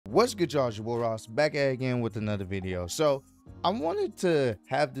What's good, y'all? It's your boy Ross back at again with another video. So I wanted to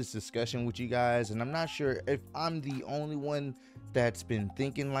have this discussion with you guys, and I'm not sure if I'm the only one that's been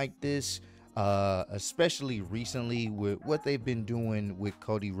thinking like this, especially recently with what they've been doing with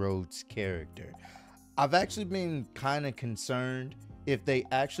Cody Rhodes' character. I've actually been kind of concerned if they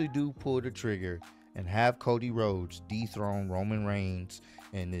actually do pull the trigger and have Cody Rhodes dethrone Roman Reigns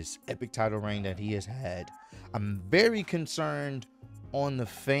in this epic title reign that he has had. I'm very concerned on the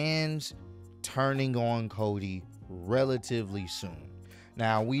fans turning on Cody relatively soon.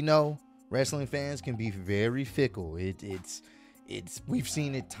 Now, we know wrestling fans can be very fickle. It's we've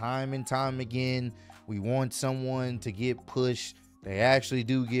seen it time and time again. We want someone to get pushed. They actually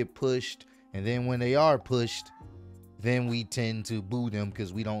do get pushed, and then when they are pushed, then we tend to boo them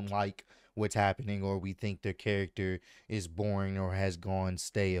because we don't like what's happening, or we think their character is boring or has gone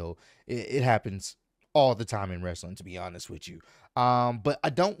stale. It happens all the time in wrestling, to be honest with you. But I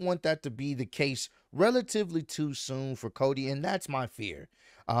don't want that to be the case relatively too soon for Cody, and that's my fear.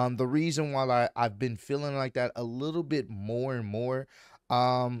 The reason why I've been feeling like that a little bit more and more,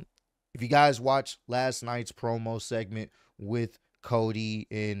 if you guys watched last night's promo segment with Cody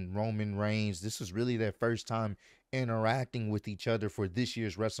and Roman Reigns, this was really their first time interacting with each other for this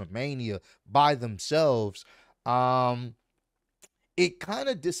year's WrestleMania by themselves. It kind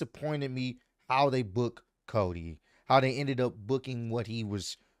of disappointed me how they booked Cody, how they ended up booking what he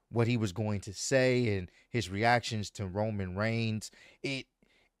was going to say and his reactions to Roman Reigns.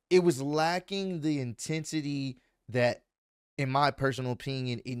 It was lacking the intensity that, in my personal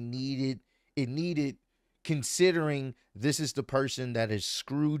opinion, it needed. It needed, considering this is the person that has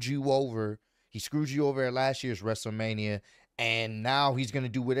screwed you over. He screwed you over at last year's WrestleMania, and now he's going to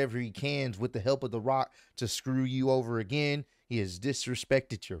do whatever he can with the help of The Rock to screw you over again. He has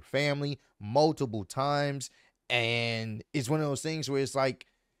disrespected your family multiple times, and it's one of those things where it's like,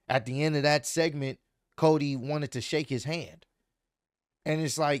 at the end of that segment, Cody wanted to shake his hand. And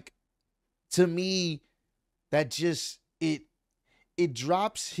it's like, to me, that just, it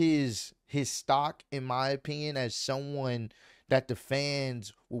drops his stock, in my opinion, as someone that the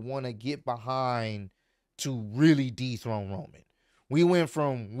fans will want to get behind to really dethrone Roman. We went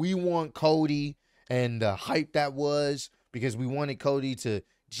from, we want Cody, and the hype that was because we wanted Cody to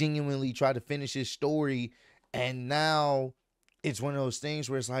genuinely try to finish his story, and now it's one of those things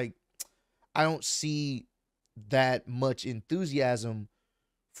where it's like, I don't see that much enthusiasm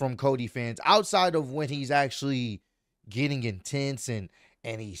from Cody fans outside of when he's actually getting intense and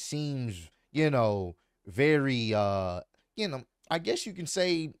he seems, very I guess you can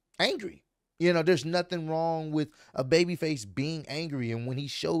say angry. There's nothing wrong with a babyface being angry, and when he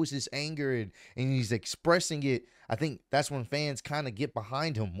shows his anger and he's expressing it, I think that's when fans kind of get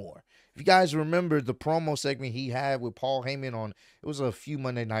behind him more. If you guys remember the promo segment he had with Paul Heyman on, it was a few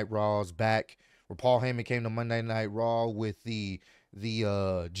Monday Night Raws back, where Paul Heyman came to Monday Night Raw with the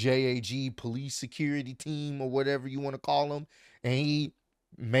JAG police security team, or whatever you want to call them, and he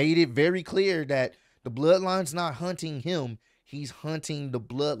made it very clear that the bloodline's not hunting him, he's hunting the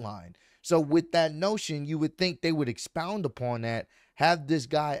bloodline. So with that notion, you would think they would expound upon that, have this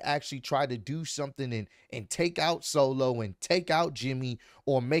guy actually try to do something and take out Solo and take out Jimmy,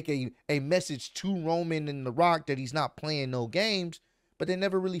 or make a message to Roman and The Rock that he's not playing no games, but they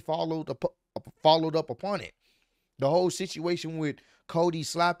never really followed up upon it. The whole situation with Cody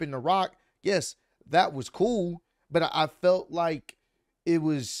slapping The Rock, yes, that was cool, but I felt like it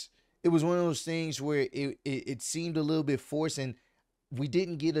was one of those things where it seemed a little bit forced, and we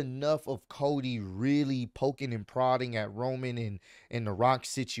didn't get enough of Cody really poking and prodding at Roman and The Rock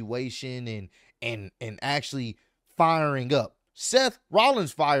situation and actually firing up. Seth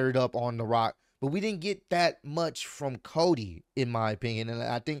Rollins fired up on The Rock, but we didn't get that much from Cody, in my opinion, and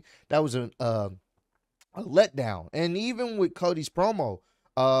I think that was a letdown. And even with Cody's promo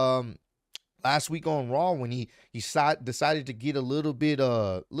last week on Raw, when he decided to get a little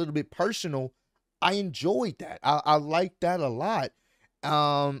bit personal, I enjoyed that. I liked that a lot.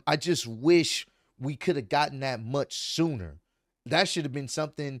 I just wish we could have gotten that much sooner. That should have been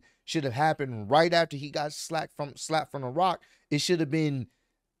something, should have happened right after he got slapped from The Rock. It should have been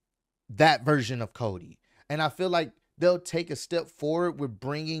that version of Cody. And I feel like they'll take a step forward with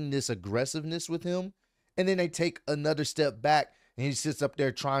bringing this aggressiveness with him, and then they take another step back and he sits up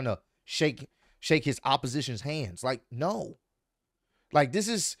there trying to shake his opposition's hands. Like, no. Like, this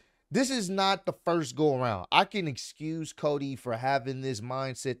is not the first go around. I can excuse Cody for having this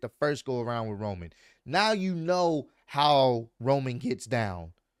mindset the first go around with Roman. Now you know how Roman gets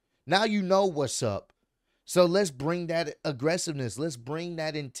down. Now you know what's up. So let's bring that aggressiveness. Let's bring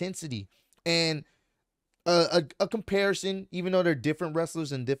that intensity. And a comparison, even though they're different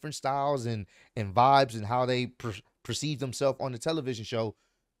wrestlers and different styles and vibes and how they perceive themselves on the television show.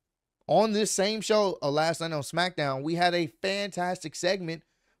 On this same show, last night on SmackDown, we had a fantastic segment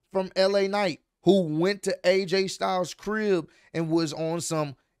from LA Knight, who went to AJ Styles' crib and was on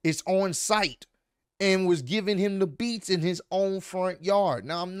some, it's on site, and was giving him the beats in his own front yard.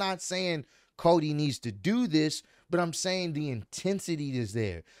 Now, I'm not saying Cody needs to do this, but I'm saying the intensity is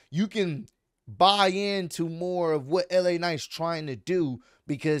there. You can buy into more of what LA Knight's trying to do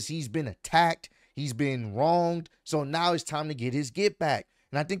because he's been attacked, he's been wronged, so now it's time to get his get back.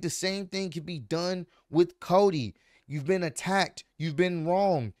 And I think the same thing can be done with Cody. You've been attacked, you've been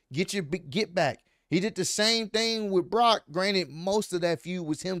wronged, get your get back. He did the same thing with Brock. Granted, most of that feud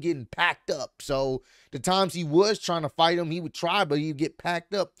was him getting packed up. So the times he was trying to fight him, he would try, but he'd get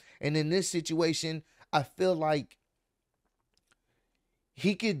packed up. And in this situation, I feel like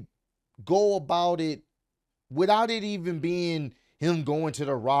he could go about it without it even being him going to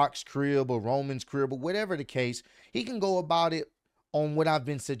the Rock's crib or Roman's crib or whatever the case. He can go about it on what I've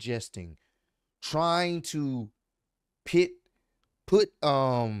been suggesting, trying to put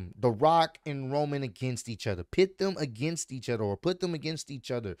The Rock and Roman against each other, pit them against each other, or put them against each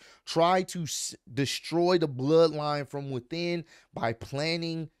other. Try to destroy the bloodline from within by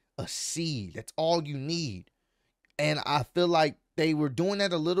planting a seed. That's all you need. And I feel like they were doing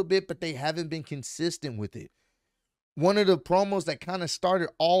that a little bit, but they haven't been consistent with it. One of the promos that kind of started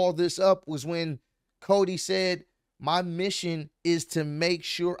all of this up was when Cody said, my mission is to make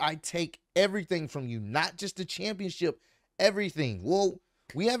sure I take everything from you, not just the championship, everything. Well,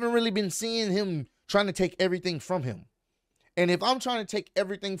 we haven't really been seeing him trying to take everything from him. And if I'm trying to take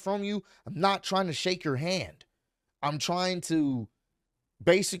everything from you, I'm not trying to shake your hand. I'm trying to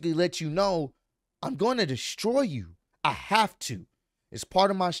basically let you know I'm going to destroy you. I have to. It's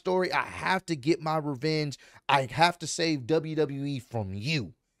part of my story. I have to get my revenge. I have to save WWE from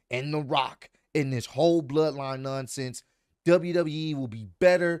you and The Rock and this whole bloodline nonsense. WWE will be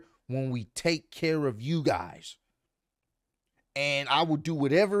better when we take care of you guys. And I will do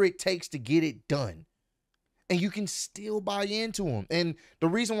whatever it takes to get it done. And you can still buy into him. And the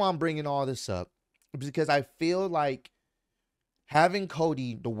reason why I'm bringing all this up is because I feel like having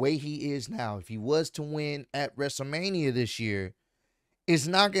Cody the way he is now, if he was to win at WrestleMania this year, it's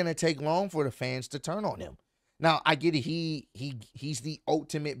not going to take long for the fans to turn on him. Now, I get it. He's the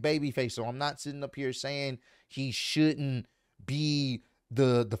ultimate babyface, so I'm not sitting up here saying he shouldn't be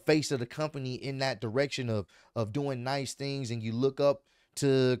the face of the company in that direction of doing nice things, and you look up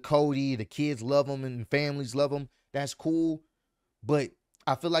to Cody, the kids love him and families love him. That's cool, but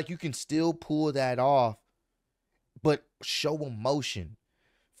I feel like you can still pull that off, but show emotion.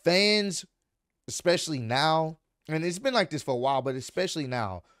 Fans, especially now, and it's been like this for a while, but especially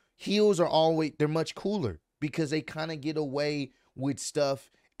now, heels are always, they're much cooler because they kind of get away with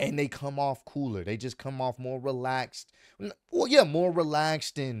stuff and they come off cooler. They just come off more relaxed. Well, yeah, more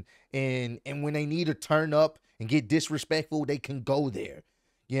relaxed, and when they need to turn up and get disrespectful, they can go there.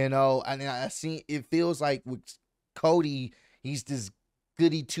 You know, and I see it feels like with Cody, he's this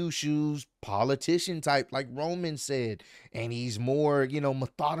goody two shoes politician type, like Roman said, and he's more,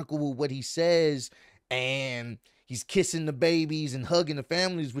 methodical with what he says, and he's kissing the babies and hugging the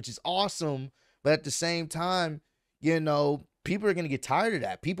families, which is awesome. But at the same time, people are going to get tired of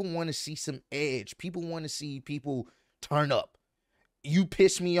that. People want to see some edge. People want to see people turn up. You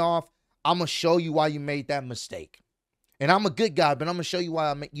piss me off, I'm going to show you why you made that mistake. And I'm a good guy, but I'm going to show you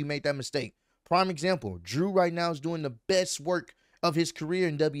why you made that mistake. Prime example, Drew right now is doing the best work of his career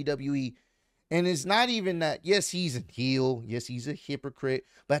in WWE. And it's not even that, yes, he's a heel. Yes, he's a hypocrite.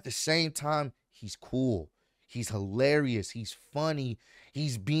 But at the same time, he's cool. He's hilarious. He's funny.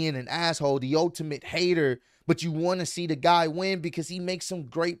 He's being an asshole, the ultimate hater. But you want to see the guy win because he makes some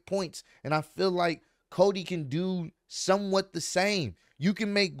great points. And I feel like Cody can do somewhat the same. You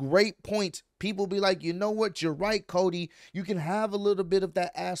can make great points. People be like, you know what? You're right, Cody. You can have a little bit of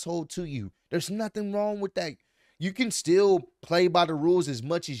that asshole to you. There's nothing wrong with that. You can still play by the rules as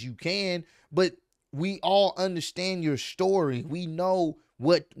much as you can, but we all understand your story. We know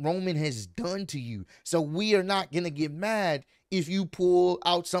what Roman has done to you. So we are not going to get mad if you pull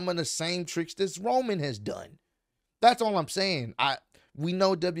out some of the same tricks that Roman has done. That's all I'm saying. We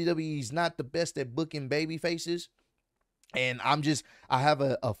know WWE is not the best at booking baby faces. And I have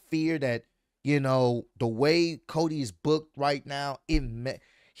a fear that, the way Cody is booked right now,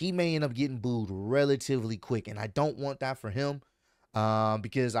 he may end up getting booed relatively quick. And I don't want that for him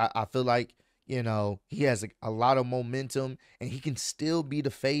because I feel like, he has a lot of momentum and he can still be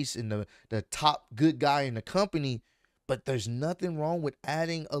the face and the top good guy in the company. but there's nothing wrong with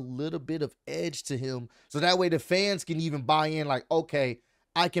adding a little bit of edge to him, so that way the fans can even buy in, like, okay,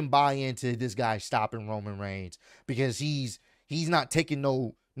 I can buy into this guy stopping Roman Reigns, because he's not taking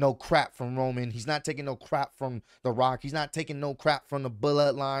no crap from Roman. He's not taking no crap from The Rock. He's not taking no crap from the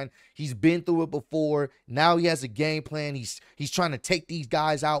bloodline. He's been through it before. Now he has a game plan. He's trying to take these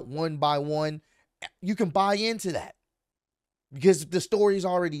guys out one by one. You can buy into that because the story's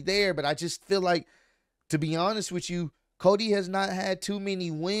already there. But I just feel like, to be honest with you, Cody has not had too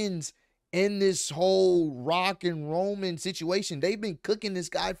many wins in this whole Rock and Roman situation. They've been cooking this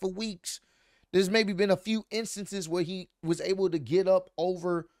guy for weeks. There's maybe been a few instances where he was able to get up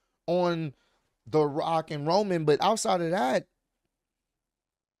over on The Rock and Roman, but outside of that,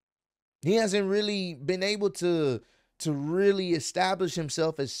 he hasn't really been able to really establish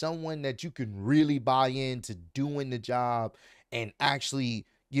himself as someone that you can really buy into doing the job and actually,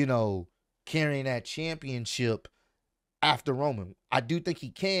 carrying that championship after Roman. I do think he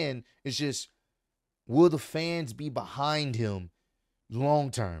can. It's just, will the fans be behind him long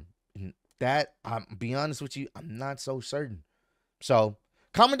term? And that, I'm be honest with you, I'm not so certain. So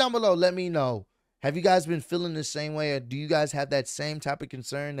comment down below, let me know. Have you guys been feeling the same way, or do you guys have that same type of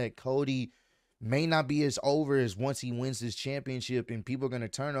concern that Cody may not be as over as once he wins this championship and people are going to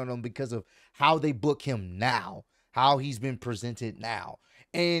turn on him because of how they book him now, how he's been presented now?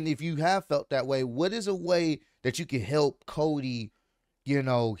 And if you have felt that way, what is a way that you can help Cody,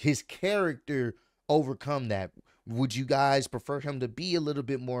 his character, overcome that? Would you guys prefer him to be a little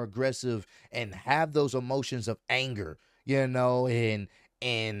bit more aggressive and have those emotions of anger, and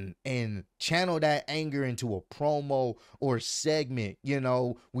channel that anger into a promo or segment?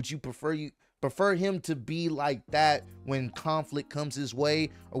 Would you prefer him to be like that when conflict comes his way,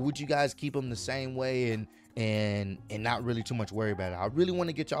 or would you guys keep him the same way and not really too much worry about it? I really want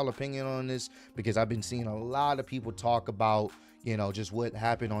to get y'all opinion on this, because I've been seeing a lot of people talk about, just what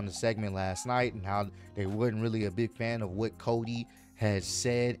happened on the segment last night and how they weren't really a big fan of what Cody has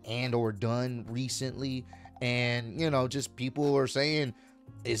said and or done recently. And, just people are saying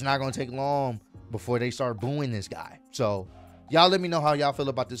it's not going to take long before they start booing this guy. So y'all let me know how y'all feel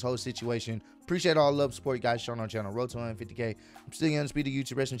about this whole situation. Appreciate all the love, support you guys showing on channel. Road to 150K. I'm still the undisputed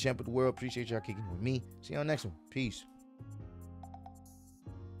YouTube wrestling champ of the world. Appreciate y'all kicking with me. See you on the next one. Peace.